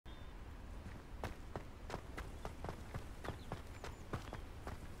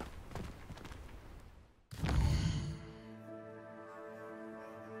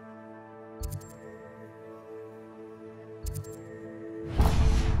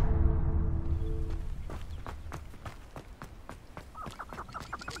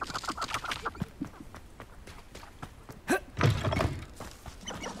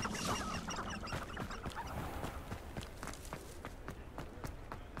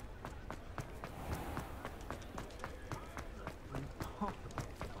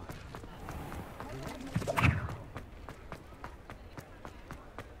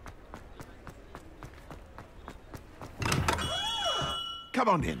Come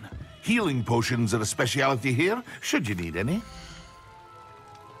on in. Healing potions are a speciality here, should you need any.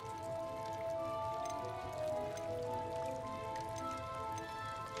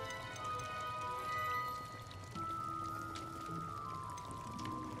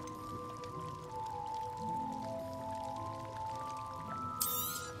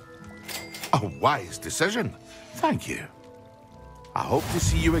 A wise decision. Thank you. I hope to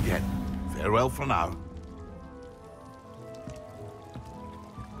see you again. Farewell for now.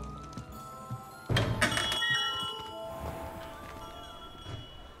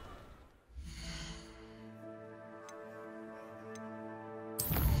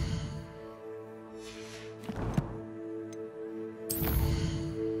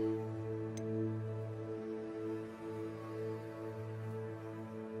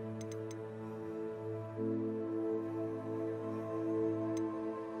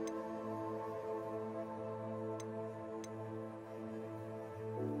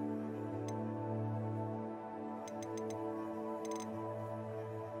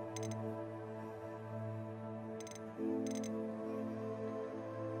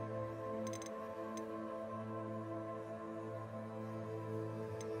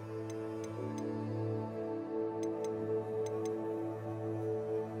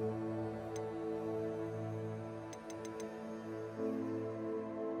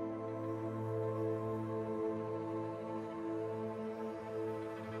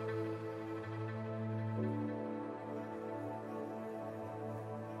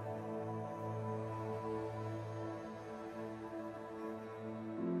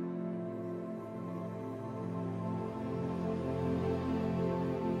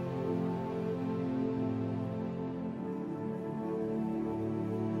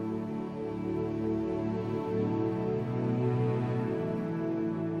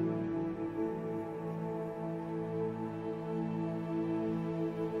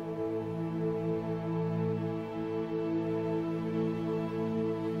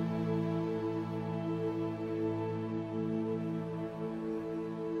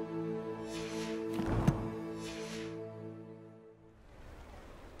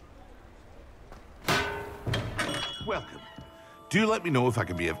 Welcome. Do let me know if I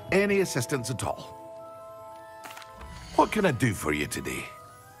can be of any assistance at all. What can I do for you today?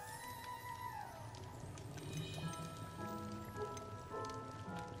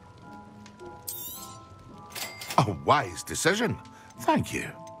 A wise decision. Thank you.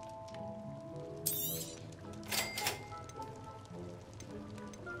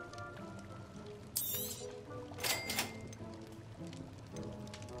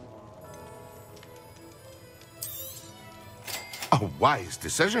 A wise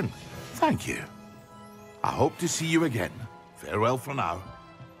decision. Thank you. I hope to see you again. Farewell for now.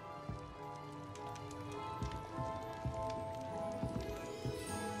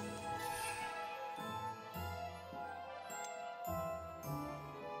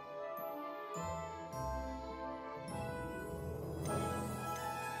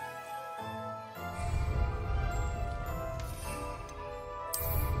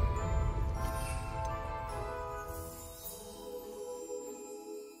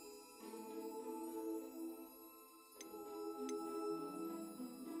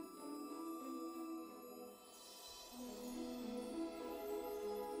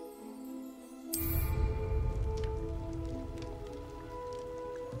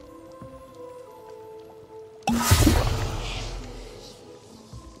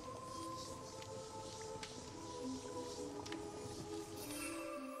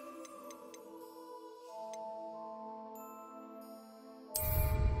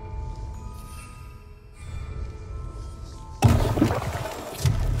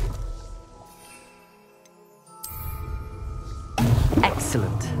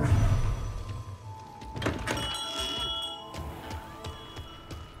 Excellent.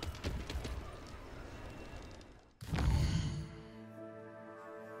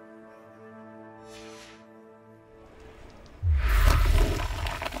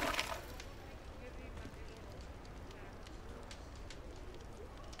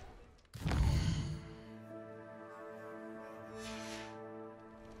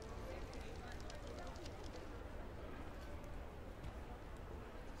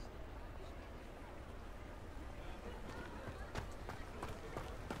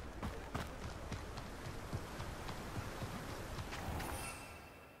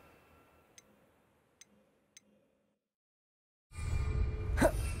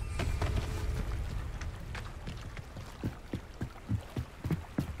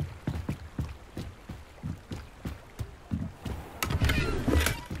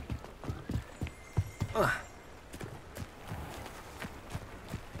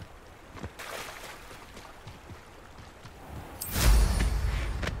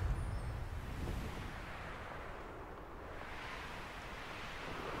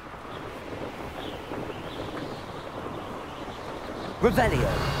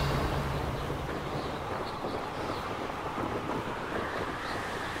 Revelio.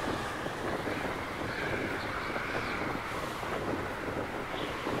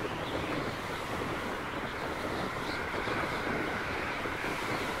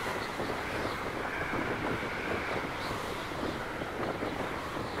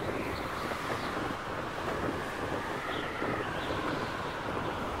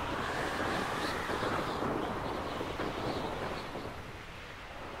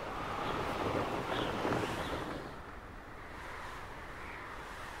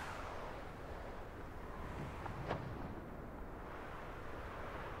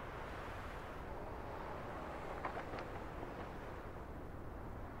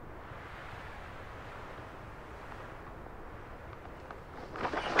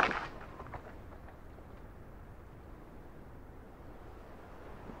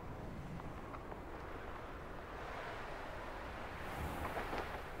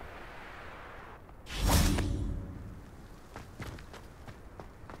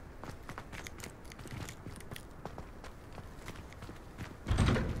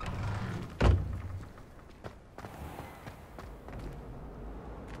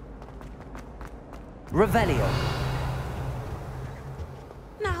 Revelio.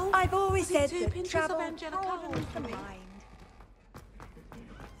 Now, I've always said two that pinches travel of angelica calms and the three. mind.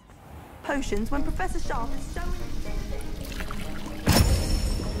 Potions when Professor Sharp is so...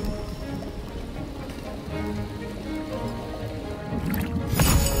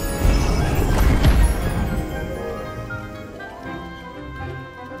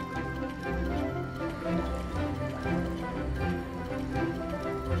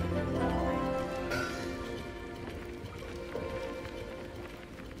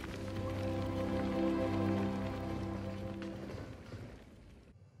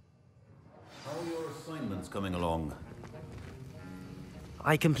 Coming along.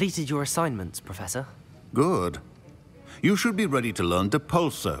 I completed your assignments, Professor. Good. You should be ready to learn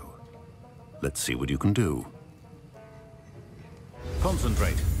Depulso. Let's see what you can do.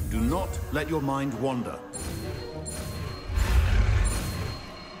 Concentrate. Do not let your mind wander.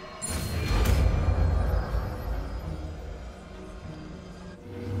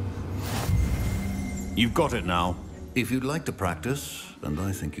 You've got it now. If you'd like to practice, and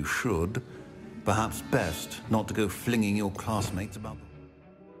I think you should, perhaps best not to go flinging your classmates about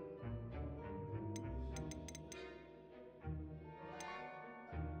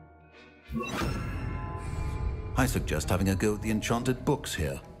I suggest having a go at the enchanted books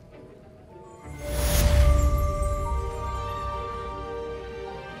here.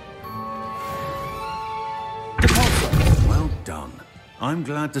 Well done. I'm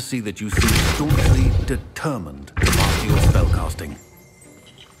glad to see that you seem staunchly determined to master your spellcasting.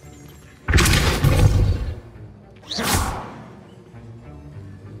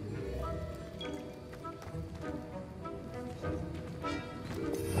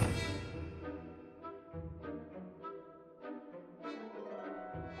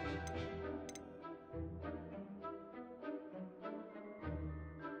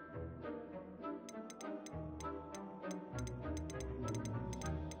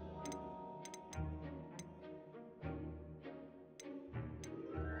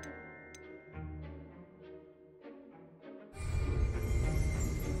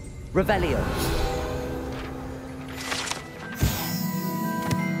 Revelio.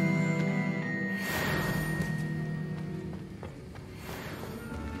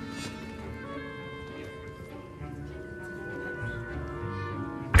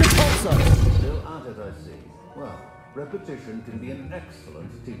 Depulso. Still at it, I see. Well, repetition can be an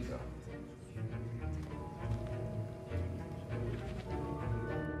excellent teacher.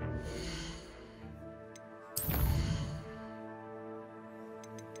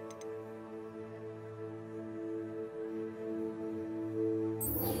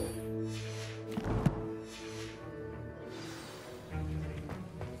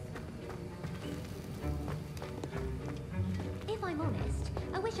 If I'm honest,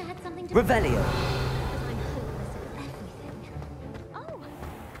 I wish I had something to Revelio. because I'm hopeless at everything. Oh,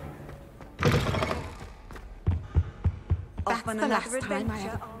 Off on the another last time I adventure,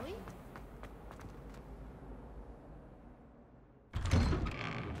 ever- are we?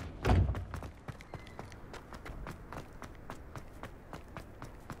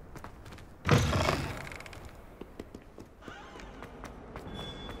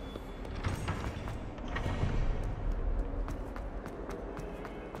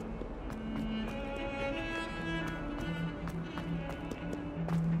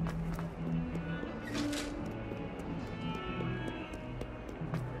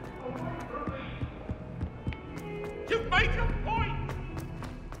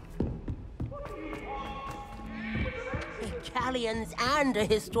 medallions and a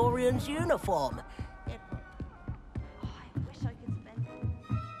historian's uniform. I wish I could spend.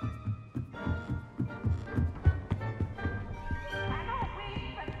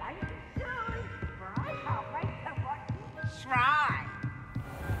 Try.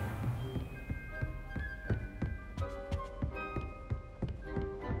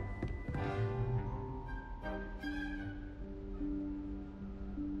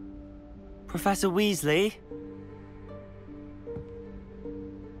 Professor Weasley?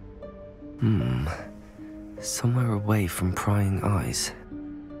 Somewhere away from prying eyes.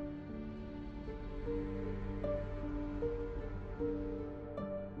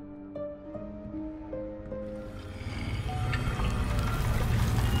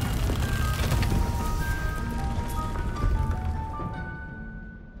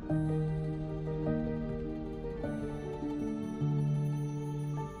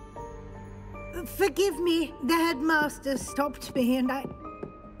 Forgive me, the headmaster stopped me and I...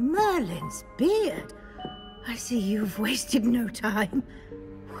 Merlin's beard. I see you've wasted no time.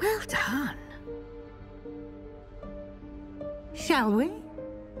 Well done. Shall we?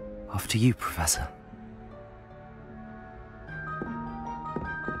 After you, Professor.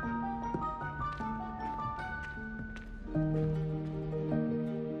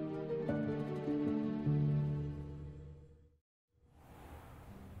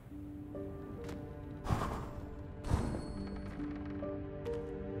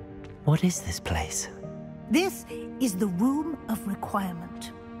 What is this place? This is the Room of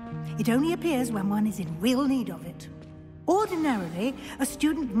Requirement. It only appears when one is in real need of it. Ordinarily, a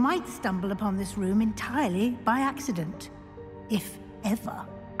student might stumble upon this room entirely by accident. If ever.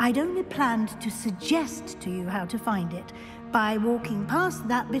 I'd only planned to suggest to you how to find it by walking past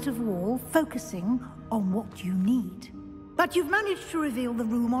that bit of wall, focusing on what you need. But you've managed to reveal the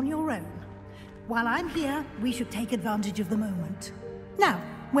room on your own. While I'm here, we should take advantage of the moment. Now,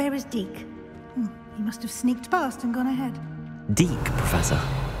 where is Deke? He must have sneaked past and gone ahead. Deke, Professor.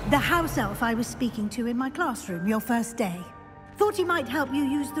 The house elf I was speaking to in my classroom your first day. Thought he might help you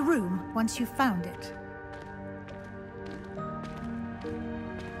use the room once you found it.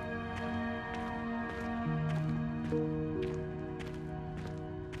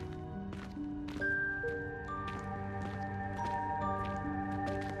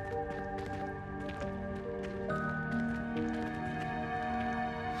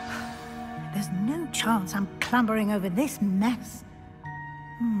 There's no chance I'm clambering over this mess.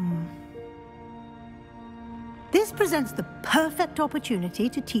 This presents the perfect opportunity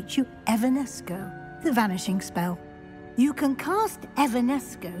to teach you Evanesco, the vanishing spell. You can cast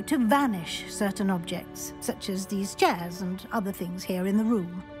Evanesco to vanish certain objects, such as these chairs and other things here in the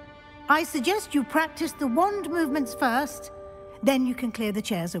room. I suggest you practice the wand movements first, then you can clear the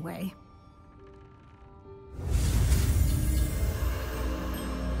chairs away.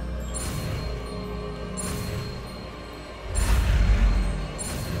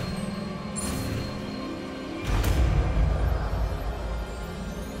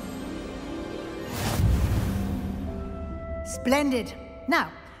 Splendid.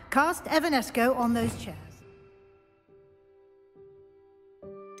 Now, cast Evanesco on those chairs.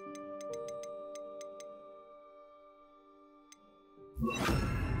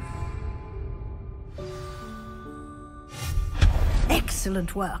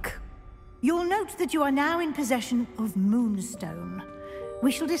 Excellent work. You'll note that you are now in possession of Moonstone.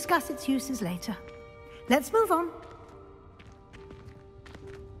 We shall discuss its uses later. Let's move on.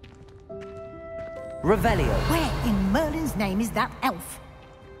 Revelio. Where in Merlin's name is that elf?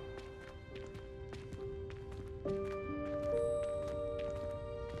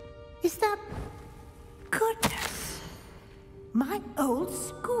 Is that... Goodness! My old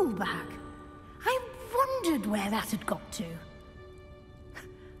school bag. I wondered where that had got to.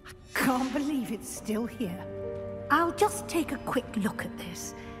 I can't believe it's still here. I'll just take a quick look at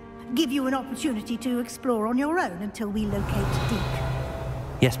this. Give you an opportunity to explore on your own until we locate Deke.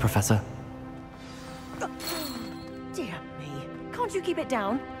 Yes, Professor. Dear me. Can't you keep it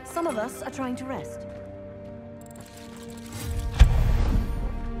down? Some of us are trying to rest.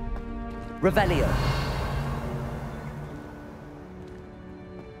 Revelio.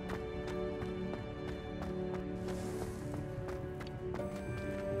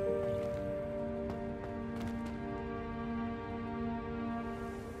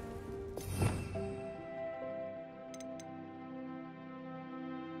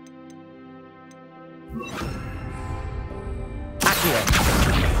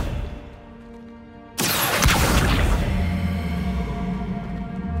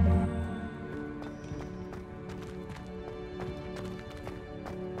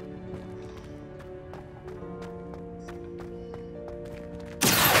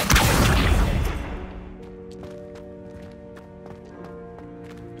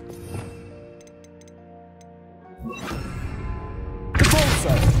 so.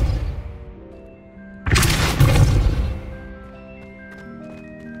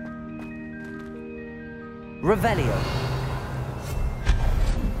 Revelio.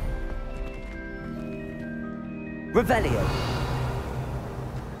 Revelio.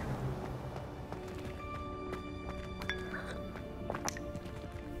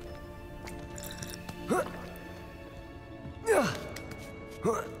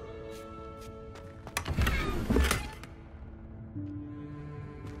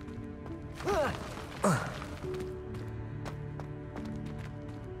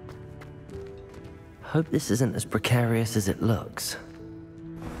 Hope this isn't as precarious as it looks.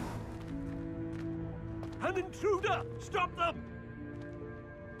 An intruder! Stop them!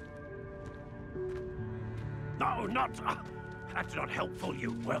 No, not... that's not helpful,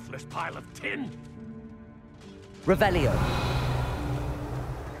 you worthless pile of tin! Revelio.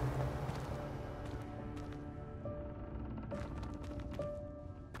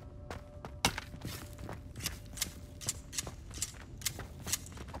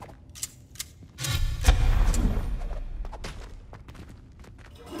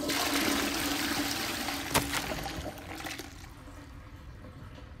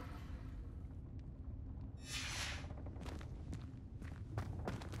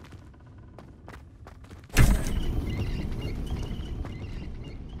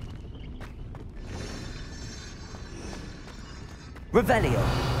 Revelio.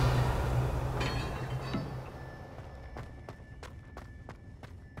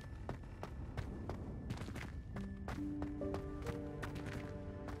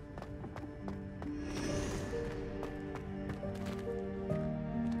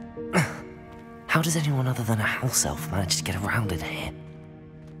 How does anyone other than a house elf manage to get around in here?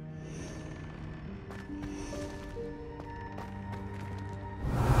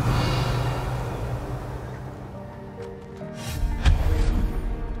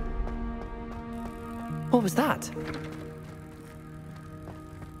 What was that?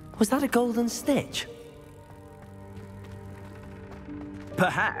 Was that a golden snitch?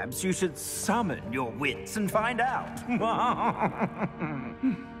 Perhaps you should summon your wits and find out.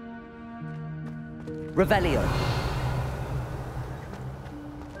 Revelio.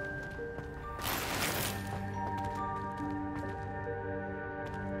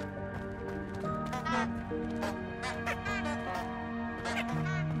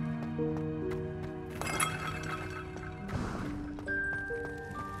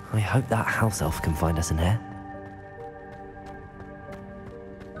 I hope that house elf can find us in here.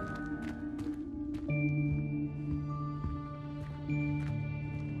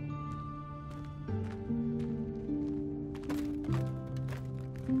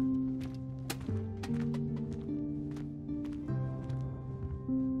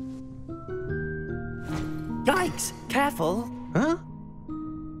 Yikes! Careful! Huh?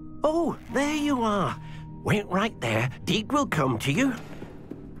 Oh, there you are. Wait right there. Deke will come to you.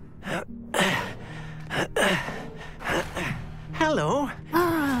 Hello.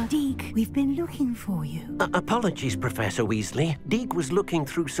 Ah, Deke, we've been looking for you. Apologies, Professor Weasley. Deke was looking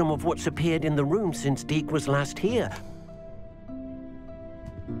through some of what's appeared in the room since Deke was last here.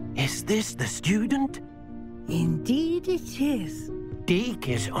 Is this the student? Indeed it is. Deke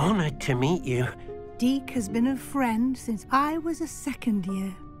is honored to meet you. Deke has been a friend since I was a second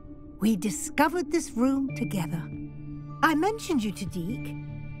year. We discovered this room together. I mentioned you to Deke.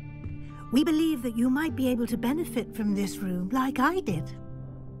 We believe that you might be able to benefit from this room like I did.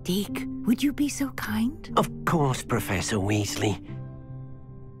 Deke, would you be so kind? Of course, Professor Weasley.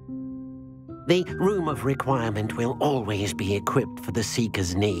 The Room of Requirement will always be equipped for the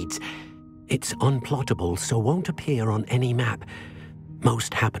Seeker's needs. It's unplottable, so won't appear on any map.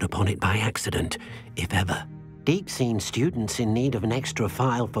 Most happen upon it by accident, if ever. Deke's seen students in need of an extra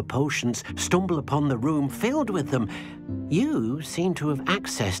file for potions stumble upon the room filled with them. You seem to have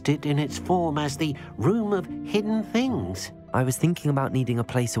accessed it in its form as the Room of Hidden Things. I was thinking about needing a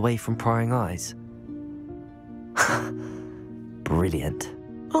place away from prying eyes. Brilliant.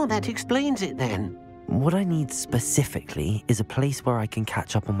 Oh, that explains it then. What I need specifically is a place where I can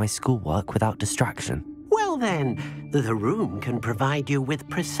catch up on my schoolwork without distraction. Well then, the room can provide you with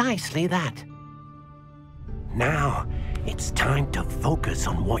precisely that. Now, it's time to focus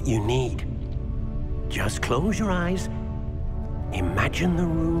on what you need. Just close your eyes. Imagine the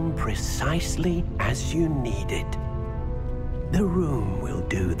room precisely as you need it. The room will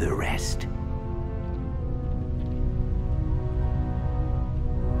do the rest.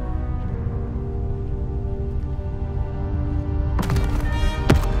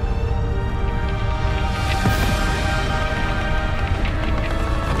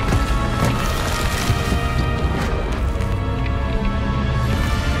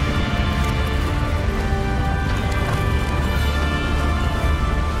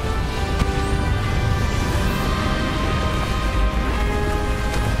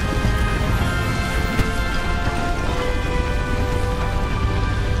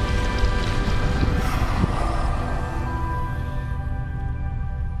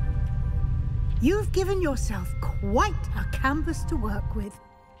 You've given yourself quite a canvas to work with.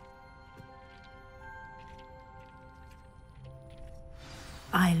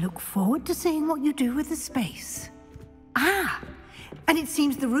 I look forward to seeing what you do with the space. Ah, and it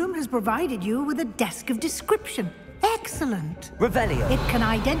seems the room has provided you with a desk of description. Excellent. Revelio. It can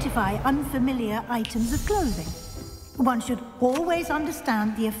identify unfamiliar items of clothing. One should always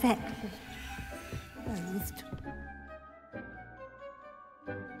understand the effect of clothed.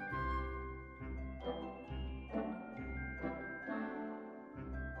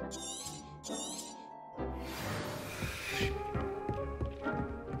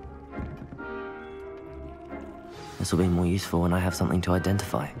 This will be more useful when I have something to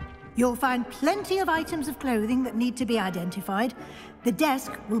identify. You'll find plenty of items of clothing that need to be identified. The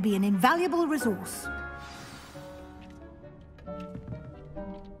desk will be an invaluable resource.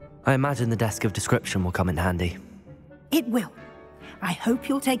 I imagine the desk of description will come in handy. It will. I hope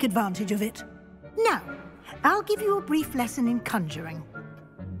you'll take advantage of it. Now, I'll give you a brief lesson in conjuring.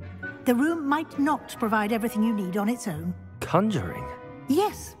 The room might not provide everything you need on its own. Conjuring?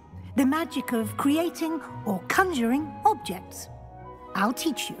 Yes, the magic of creating or conjuring objects. I'll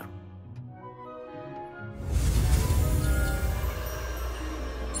teach you.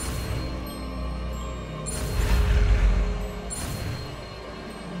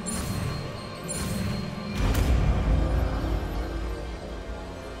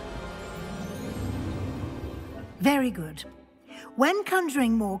 Very good. When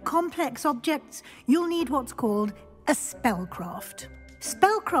conjuring more complex objects, you'll need what's called a spellcraft.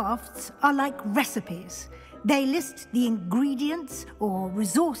 Spellcrafts are like recipes. They list the ingredients or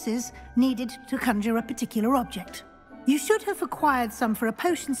resources needed to conjure a particular object. You should have acquired some for a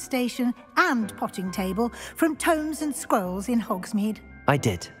potion station and potting table from tomes and scrolls in Hogsmeade. I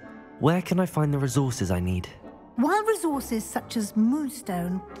did. Where can I find the resources I need? While resources such as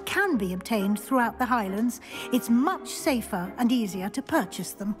moonstone can be obtained throughout the Highlands, it's much safer and easier to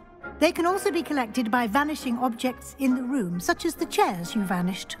purchase them. They can also be collected by vanishing objects in the room, such as the chairs you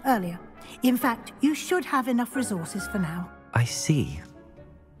vanished earlier. In fact, you should have enough resources for now. I see.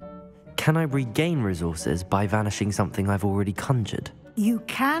 Can I regain resources by vanishing something I've already conjured? You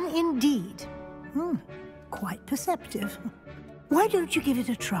can indeed. Quite perceptive. Why don't you give it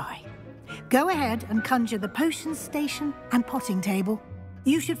a try? Go ahead and conjure the potion station and potting table.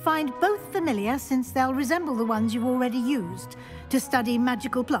 You should find both familiar, since they'll resemble the ones you've already used to study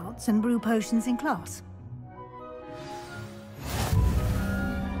magical plants and brew potions in class.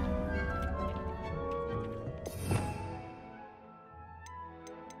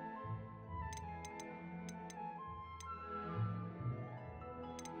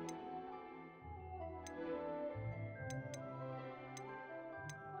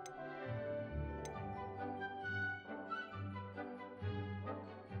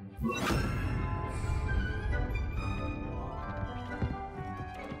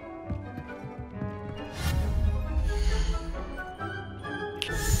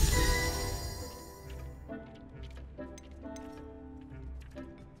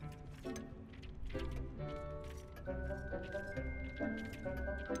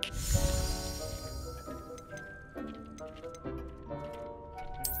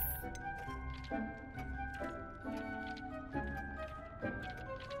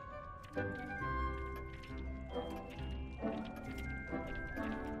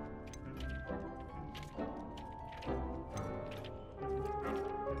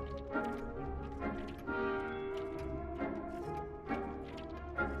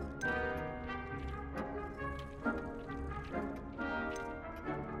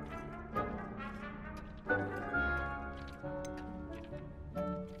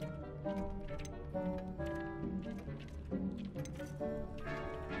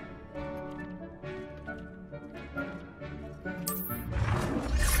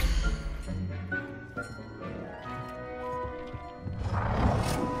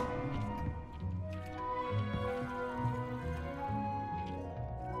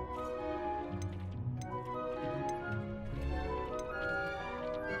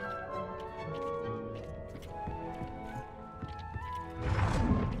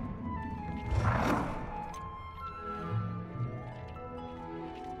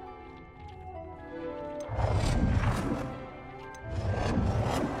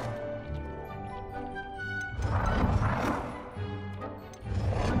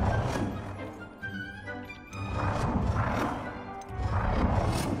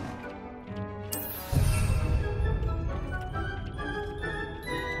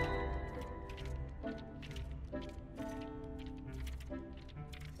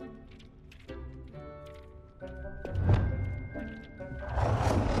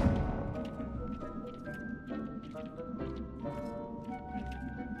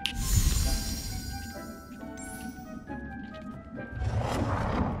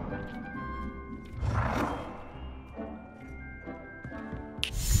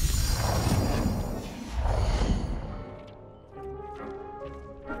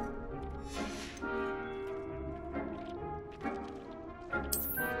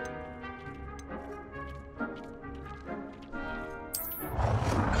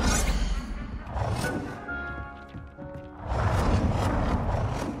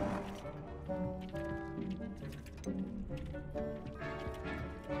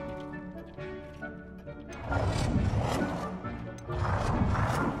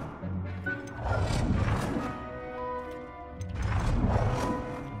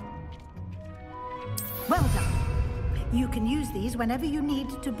 can use these whenever you need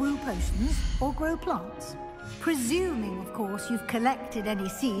to brew potions or grow plants. Presuming, of course, you've collected any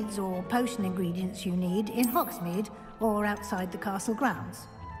seeds or potion ingredients you need in Hogsmeade or outside the castle grounds.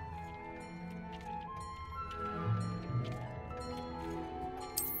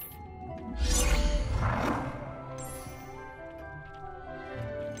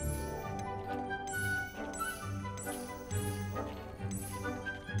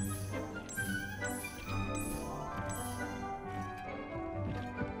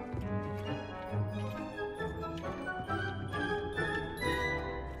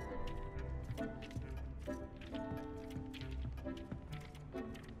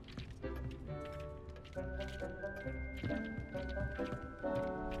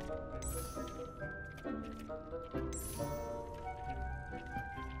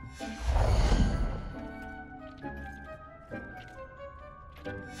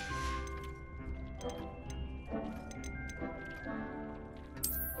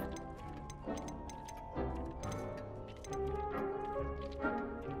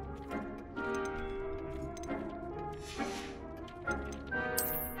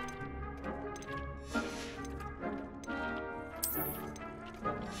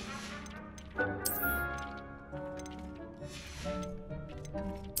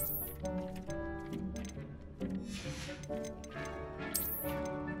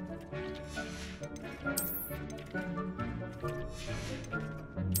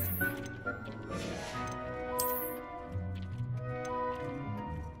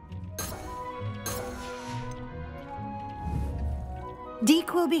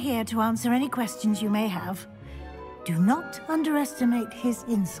 Deke will be here to answer any questions you may have. Do not underestimate his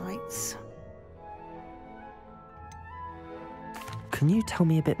insights. Can you tell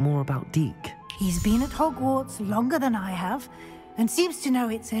me a bit more about Deke? He's been at Hogwarts longer than I have, and seems to know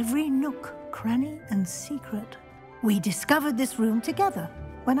its every nook, cranny, and secret. We discovered this room together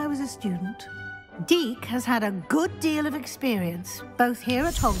when I was a student. Deke has had a good deal of experience, both here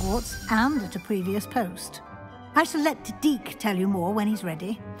at Hogwarts and at a previous post. I shall let Deke tell you more when he's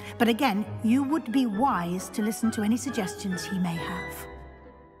ready, but again, you would be wise to listen to any suggestions he may have.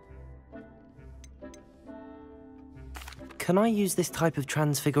 Can I use this type of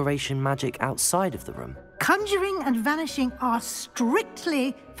transfiguration magic outside of the room? Conjuring and vanishing are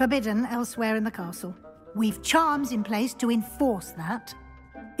strictly forbidden elsewhere in the castle. We've charms in place to enforce that.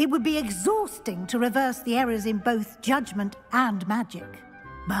 It would be exhausting to reverse the errors in both judgment and magic.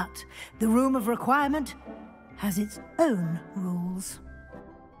 But the Room of Requirement has its own rules.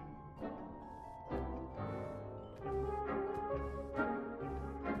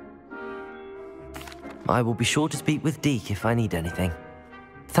 I will be sure to speak with Deke if I need anything.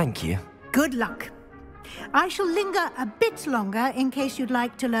 Thank you. Good luck. I shall linger a bit longer in case you'd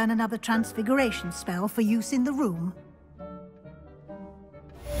like to learn another transfiguration spell for use in the room.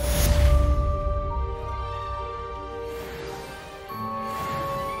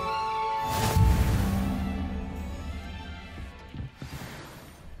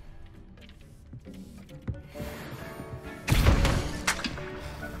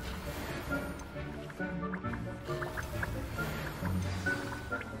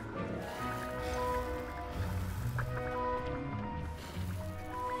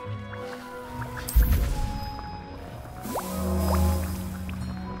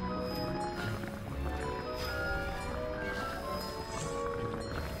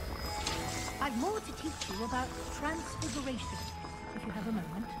 I've more to teach you about transfiguration, if you have a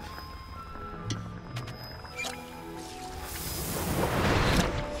moment.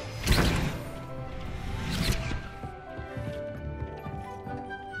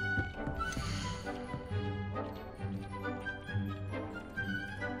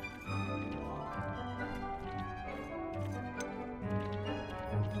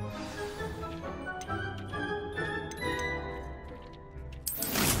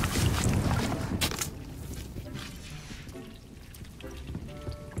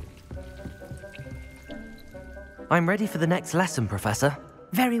 I'm ready for the next lesson, Professor.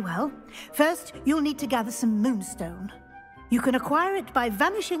 Very well. First, you'll need to gather some moonstone. You can acquire it by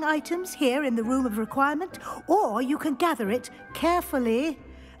vanishing items here in the Room of Requirement, or you can gather it carefully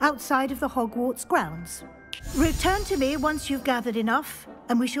outside of the Hogwarts grounds. Return to me once you've gathered enough,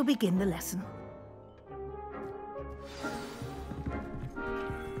 and we shall begin the lesson.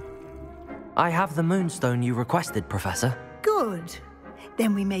 I have the moonstone you requested, Professor. Good.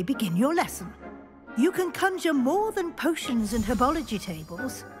 Then we may begin your lesson. You can conjure more than potions and herbology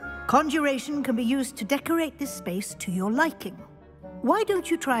tables. Conjuration can be used to decorate this space to your liking. Why don't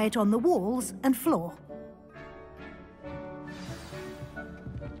you try it on the walls and floor?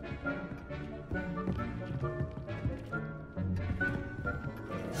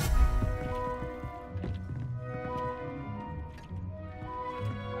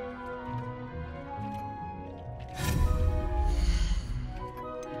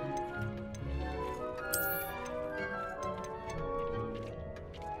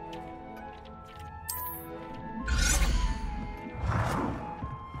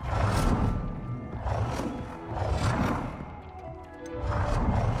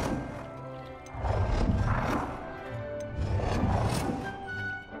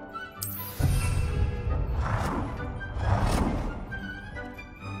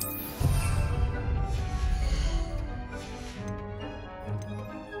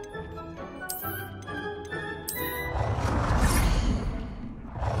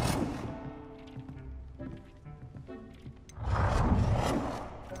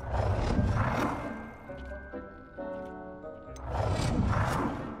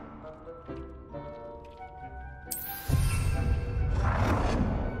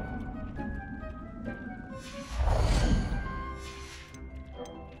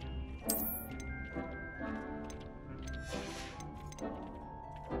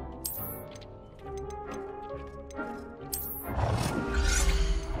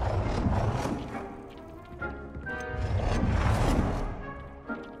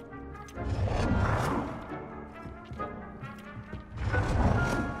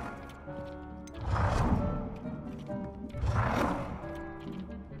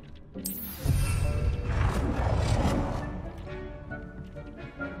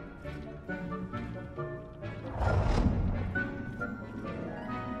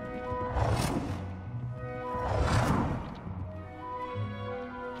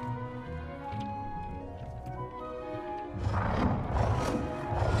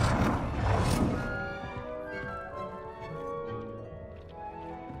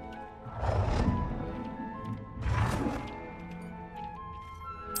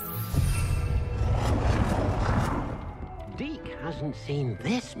 hasn't seen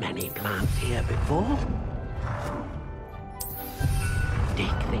this many plants here before.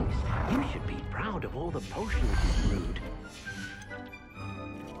 Dick thinks you should be proud of all the potions you brewed.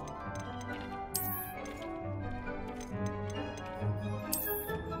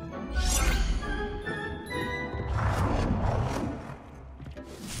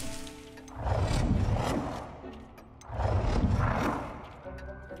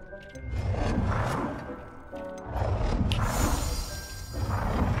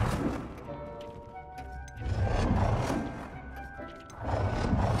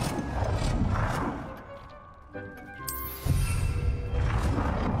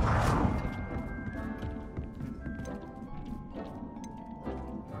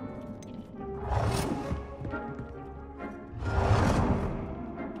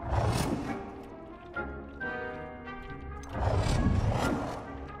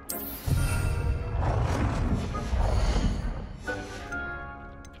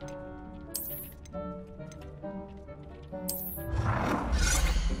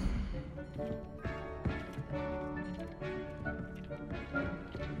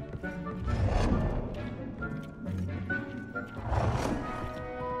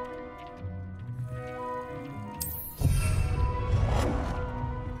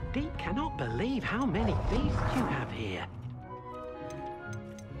 Deke cannot believe how many beasts you have here.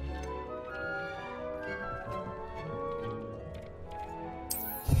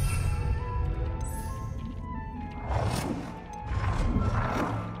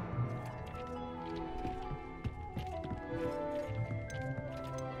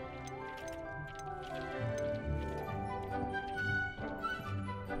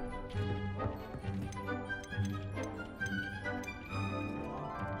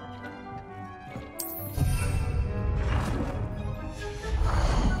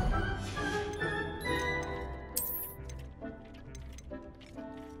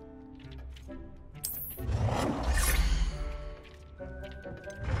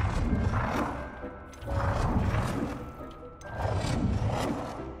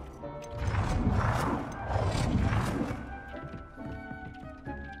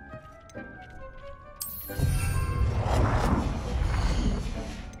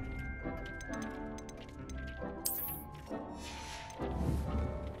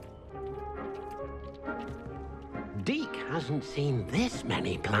 Deke hasn't seen this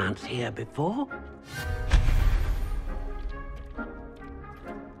many plants here before.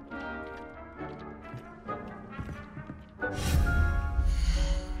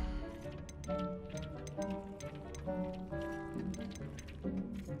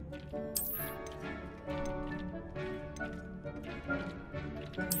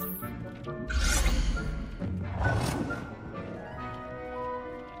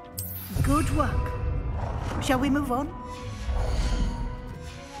 Good work. Shall we move on?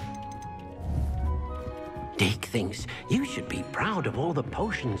 Deke thinks you should be proud of all the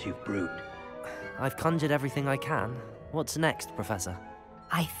potions you've brewed. I've conjured everything I can. What's next, Professor?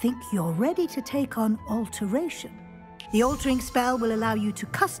 I think you're ready to take on alteration. The altering spell will allow you to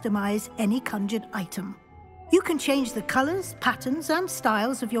customize any conjured item. You can change the colors, patterns, and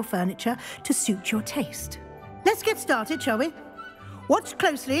styles of your furniture to suit your taste. Let's get started, shall we? Watch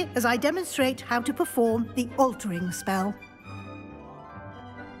closely as I demonstrate how to perform the altering spell.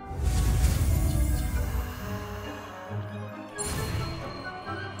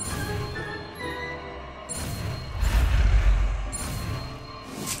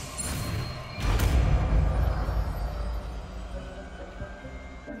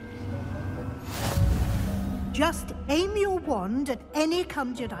 Just aim your wand at any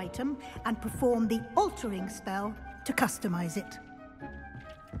conjured item and perform the altering spell to customize it.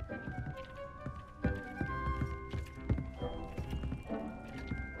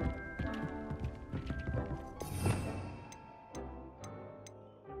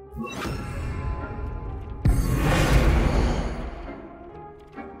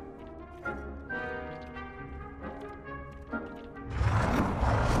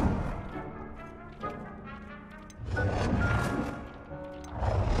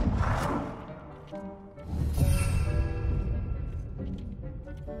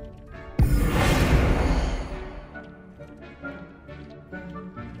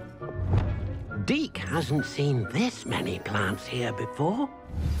 Deke hasn't seen this many plants here before.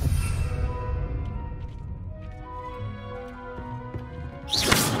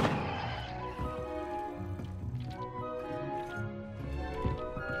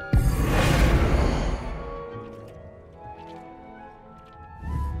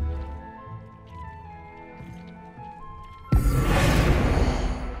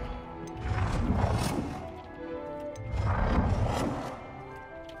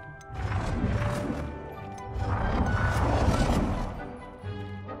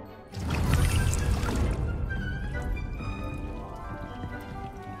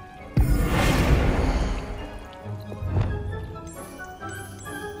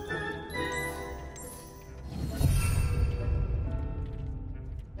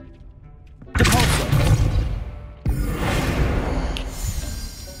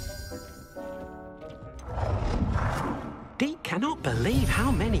 cannot believe how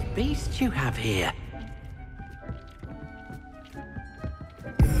many beasts you have here.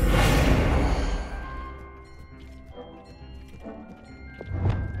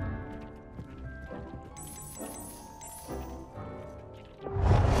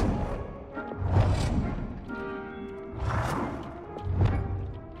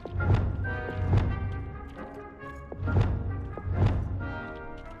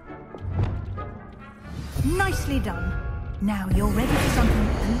 Nicely done. Now you're ready for something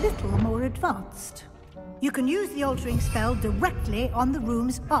a little more advanced. You can use the altering spell directly on the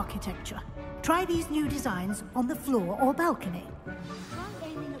room's architecture. Try these new designs on the floor or balcony. Try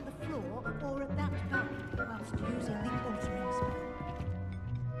aiming at the floor or at that balcony whilst using the altering spell.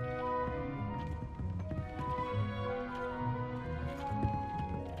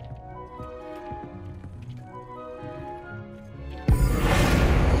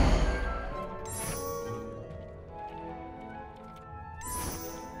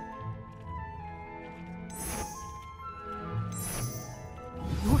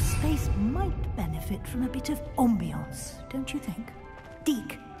 Your space might benefit from a bit of ambiance, don't you think?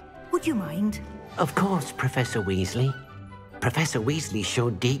 Deke, would you mind? Of course, Professor Weasley. Professor Weasley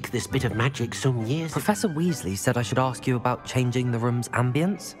showed Deke this bit of magic some years ago. Professor Weasley said I should ask you about changing the room's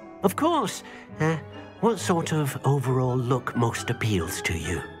ambience? Of course. What sort of overall look most appeals to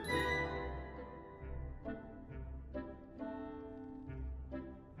you?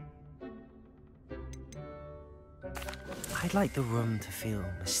 I'd like the room to feel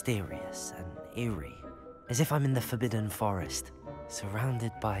mysterious and eerie, as if I'm in the Forbidden Forest,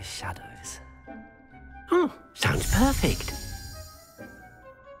 surrounded by shadows. Oh, sounds perfect.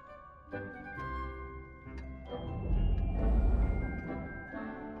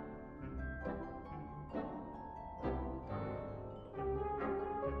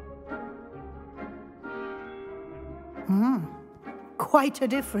 Quite a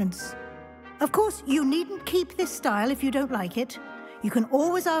difference. Of course, you needn't keep this style if you don't like it. You can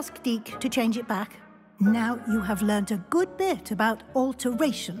always ask Deke to change it back. Now you have learnt a good bit about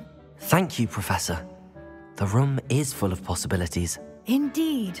alteration. Thank you, Professor. The room is full of possibilities.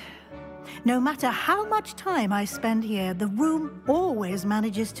 Indeed. No matter how much time I spend here, the room always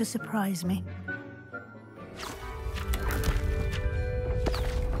manages to surprise me.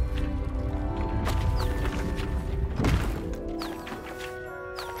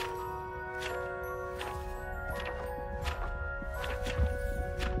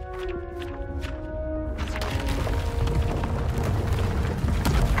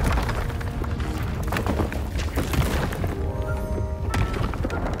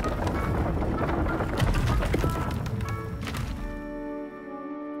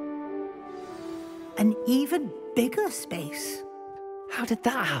 An even bigger space. How did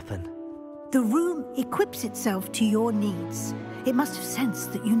that happen? The room equips itself to your needs. It must have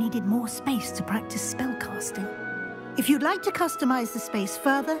sensed that you needed more space to practice spellcasting. If you'd like to customize the space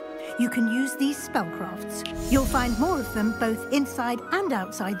further, you can use these spellcrafts. You'll find more of them both inside and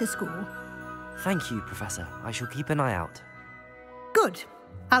outside the school. Thank you, Professor. I shall keep an eye out. Good.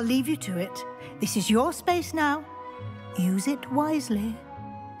 I'll leave you to it. This is your space now. Use it wisely.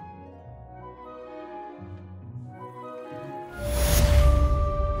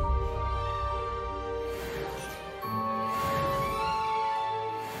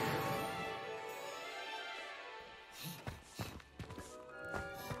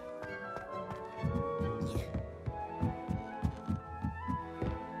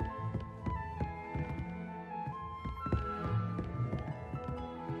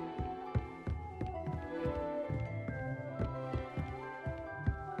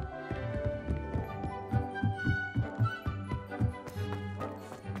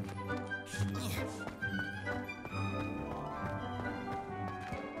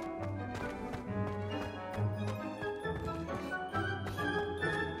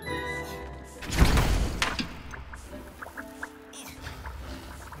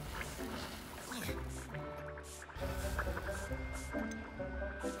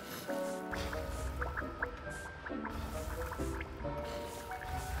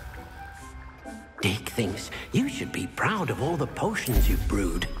 Deke thinks you should be proud of all the potions you've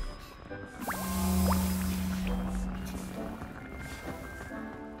brewed.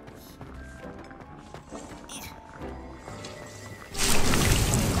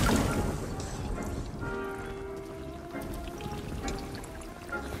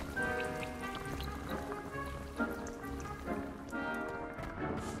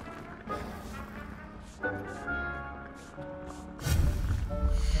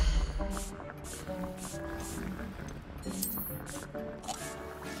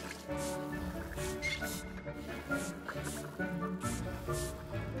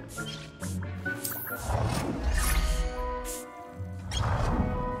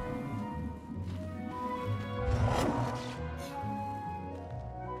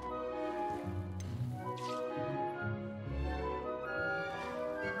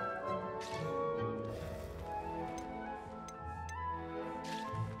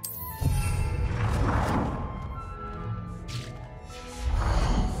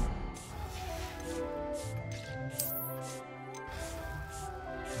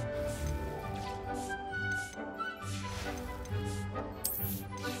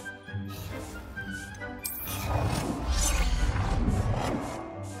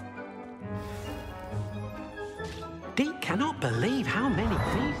 Deke cannot believe how many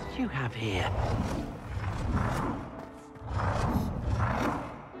beasts you have here.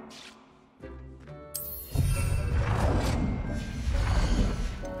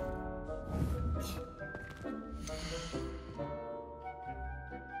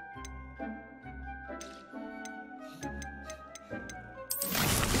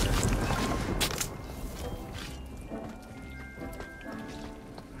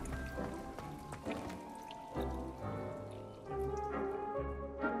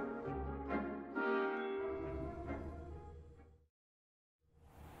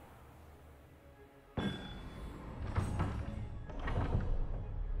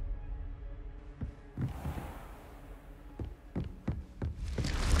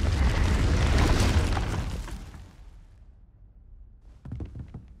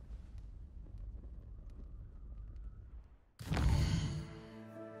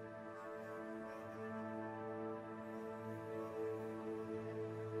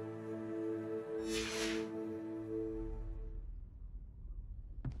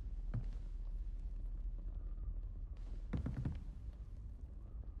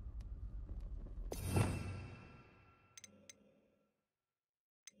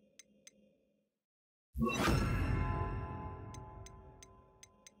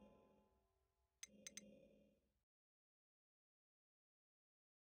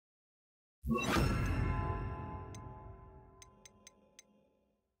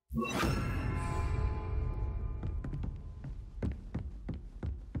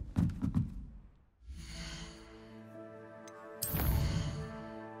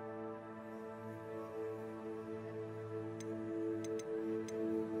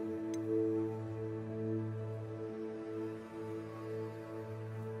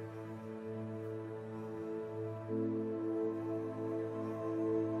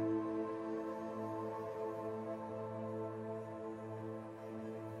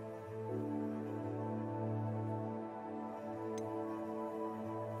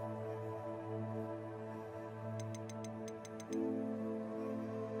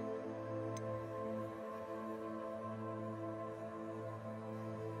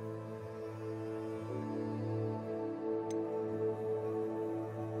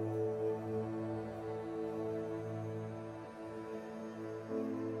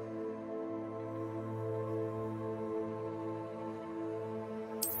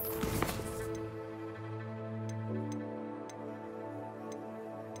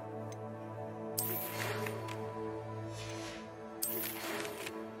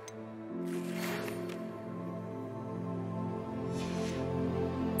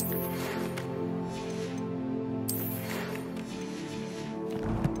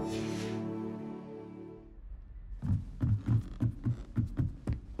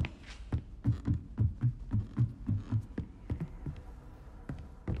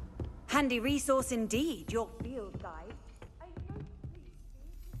 Handy resource indeed, your field guide.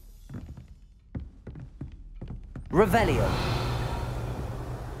 Revelio.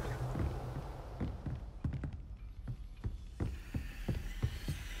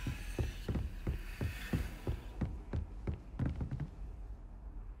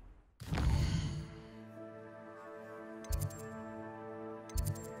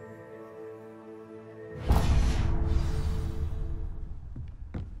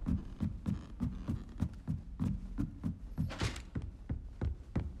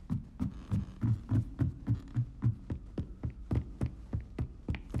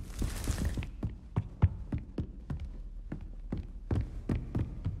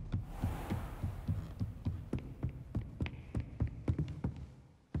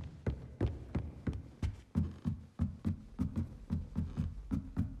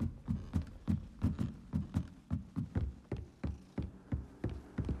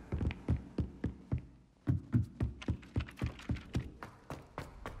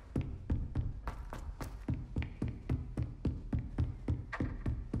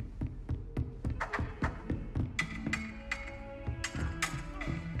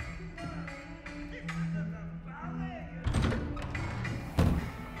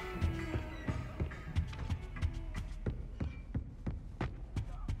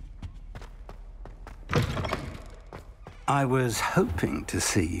 I was hoping to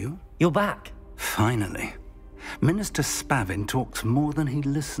see you. You're back. Finally. Minister Spavin talks more than he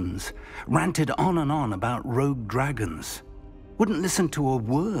listens. Ranted on and on about rogue dragons. Wouldn't listen to a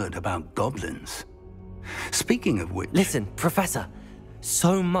word about goblins. Speaking of which... Listen, Professor.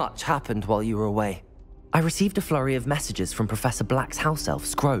 So much happened while you were away. I received a flurry of messages from Professor Black's house elf,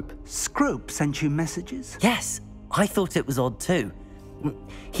 Scrope. Scrope sent you messages? Yes. I thought it was odd too.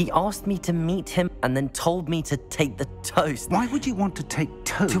 He asked me to meet him and then told me to take the toast. Why would you want to take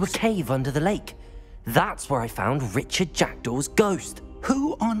toast? To a cave under the lake. That's where I found Richard Jackdaw's ghost.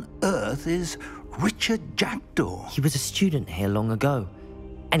 Who on earth is Richard Jackdaw? He was a student here long ago.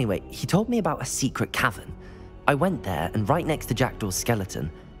 Anyway, he told me about a secret cavern. I went there, and right next to Jackdaw's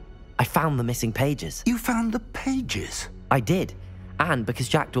skeleton, I found the missing pages. You found the pages? I did. And because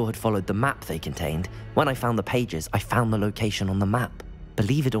Jackdaw had followed the map they contained, when I found the pages, I found the location on the map.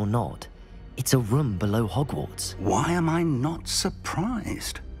 Believe it or not, it's a room below Hogwarts. Why am I not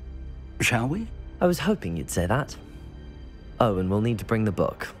surprised? Shall we? I was hoping you'd say that. Oh, and we'll need to bring the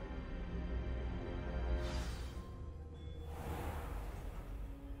book.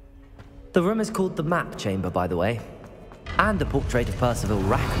 The room is called the Map Chamber, by the way. And a portrait of Percival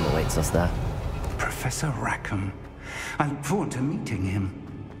Rackham awaits us there. Professor Rackham. I look forward to meeting him.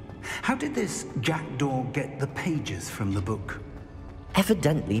 How did this Jackdaw get the pages from the book?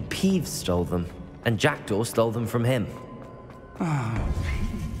 Evidently, Peeves stole them, and Jackdaw stole them from him. Oh, Peeves.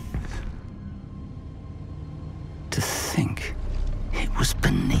 To think it was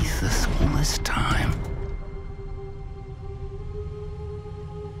beneath us all this time.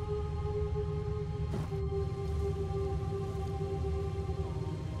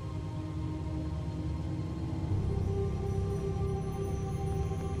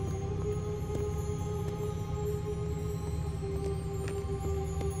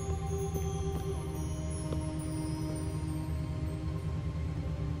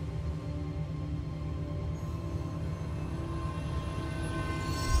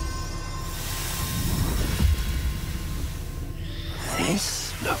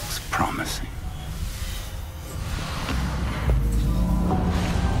 This looks promising.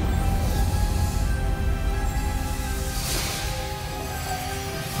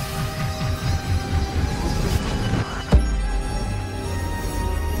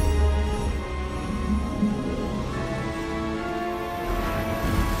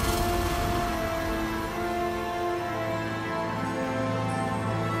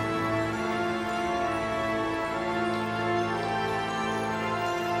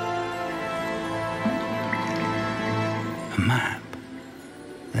 Map.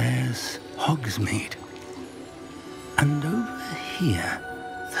 There's Hogsmeade. And over here,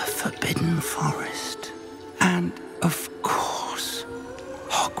 the Forbidden Forest. And, of course,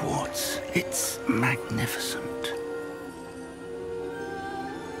 Hogwarts. It's magnificent.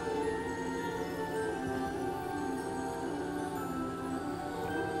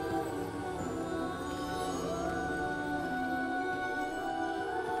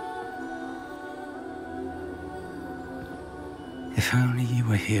 If only you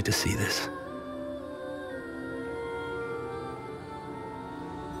were here to see this.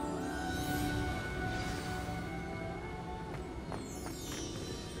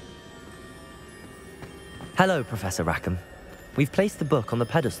 Hello, Professor Rackham. We've placed the book on the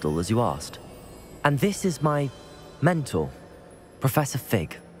pedestal as you asked. And this is my mentor, Professor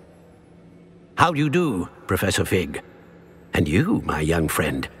Fig. How do you do, Professor Fig? And you, my young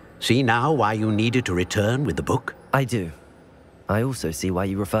friend, see now why you needed to return with the book? I do. I also see why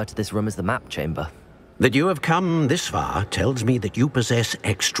you refer to this room as the Map Chamber. That you have come this far tells me that you possess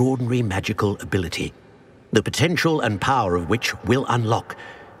extraordinary magical ability, the potential and power of which will unlock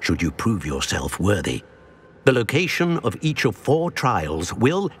should you prove yourself worthy. The location of each of 4 trials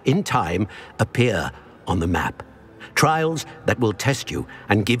will, in time, appear on the map. Trials that will test you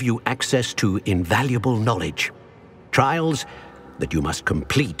and give you access to invaluable knowledge. Trials that you must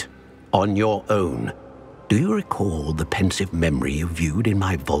complete on your own. Do you recall the pensive memory you viewed in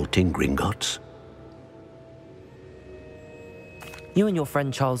my vault in Gringotts? You and your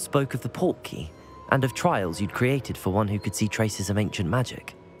friend Charles spoke of the Portkey, and of trials you'd created for one who could see traces of ancient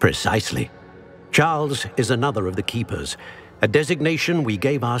magic. Precisely. Charles is another of the Keepers, a designation we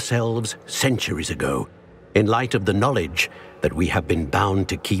gave ourselves centuries ago, in light of the knowledge that we have been bound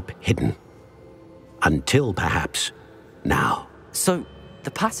to keep hidden. Until, perhaps, now. So,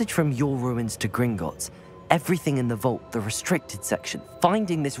 the passage from your ruins to Gringotts, everything in the vault, the restricted section,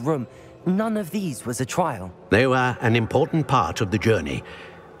 finding this room, none of these was a trial. They were an important part of the journey,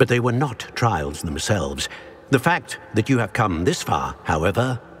 but they were not trials themselves. The fact that you have come this far,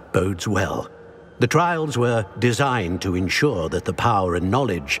 however, bodes well. The trials were designed to ensure that the power and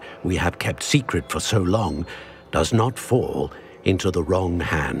knowledge we have kept secret for so long does not fall into the wrong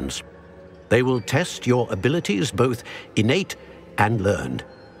hands. They will test your abilities, both innate and learned.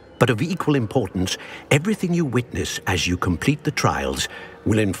 But of equal importance, everything you witness as you complete the trials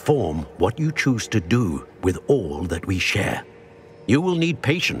will inform what you choose to do with all that we share. You will need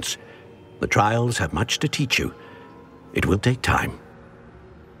patience. The trials have much to teach you. It will take time.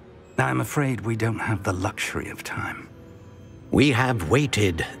 I'm afraid we don't have the luxury of time. We have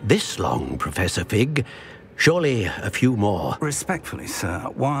waited this long, Professor Fig. Surely a few more. Respectfully, sir,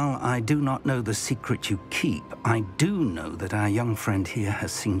 while I do not know the secret you keep, I do know that our young friend here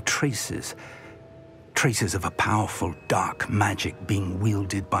has seen traces of a powerful dark magic being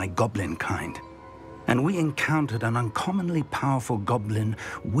wielded by goblin kind. And we encountered an uncommonly powerful goblin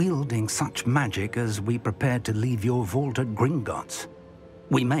wielding such magic as we prepared to leave your vault at Gringotts.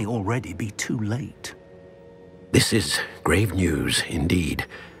 We may already be too late. This is grave news indeed.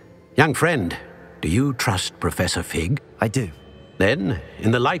 Young friend, do you trust Professor Fig? I do. Then,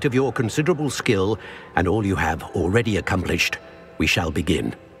 in the light of your considerable skill and all you have already accomplished, we shall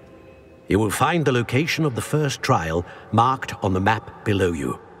begin. You will find the location of the first trial marked on the map below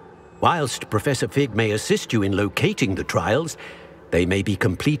you. Whilst Professor Fig may assist you in locating the trials, they may be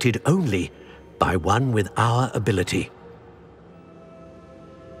completed only by one with our ability.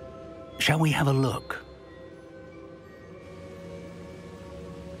 Shall we have a look?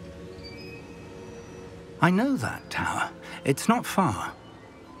 I know that tower. It's not far.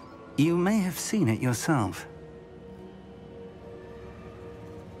 You may have seen it yourself.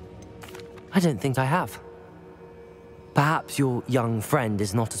 I don't think I have. Perhaps your young friend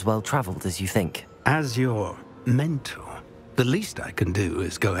is not as well traveled as you think. As your mentor, the least I can do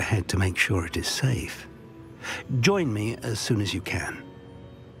is go ahead to make sure it is safe. Join me as soon as you can.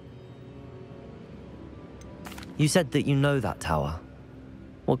 You said that you know that tower.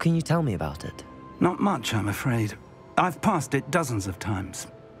 What can you tell me about it? Not much, I'm afraid. I've passed it dozens of times.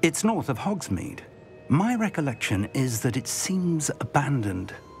 It's north of Hogsmeade. My recollection is that it seems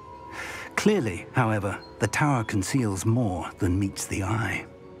abandoned. Clearly, however, the tower conceals more than meets the eye.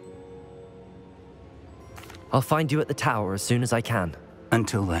 I'll find you at the tower as soon as I can.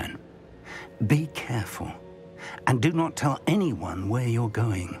 Until then, be careful, and do not tell anyone where you're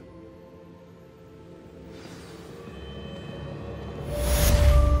going.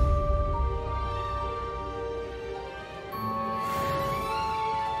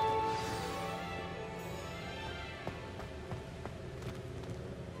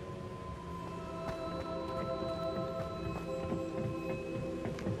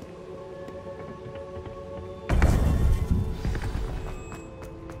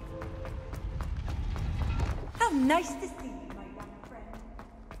 Nice to see you.